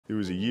There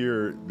was a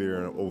year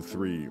there in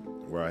 '03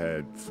 where I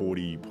had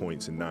 40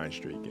 points in 9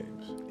 straight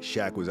games.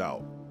 Shaq was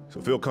out. So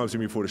Phil comes to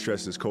me before the stretch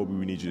and says, Kobe,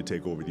 we need you to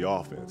take over the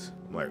offense.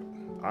 I'm like,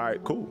 all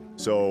right, cool.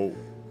 So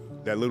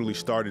that literally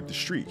started the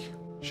streak.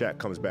 Shaq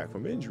comes back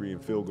from injury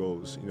and Phil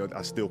goes,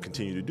 I still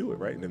continue to do it,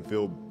 right? And then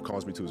Phil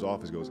calls me to his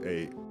office, goes,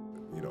 hey,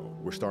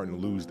 we're starting to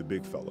lose the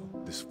big fella.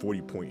 This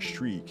 40-point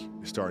streak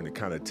is starting to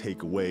kind of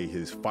take away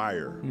his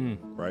fire,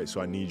 right?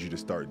 So I need you to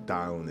start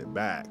dialing it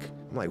back.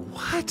 I'm like,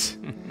 what?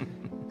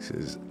 He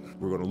says,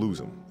 we're gonna lose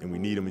him and we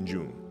need him in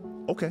June.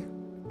 Okay,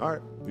 all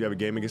right. We have a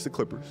game against the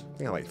Clippers. I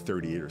think I had like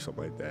 38 or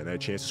something like that. And I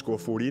had a chance to score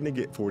 40 and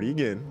get 40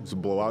 again. It was a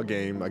blowout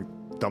game. I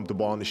dumped the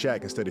ball in the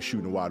Shaq instead of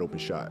shooting a wide open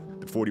shot.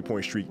 The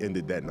 40-point streak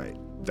ended that night.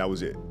 That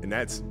was it. And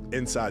that's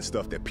inside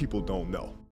stuff that people don't know.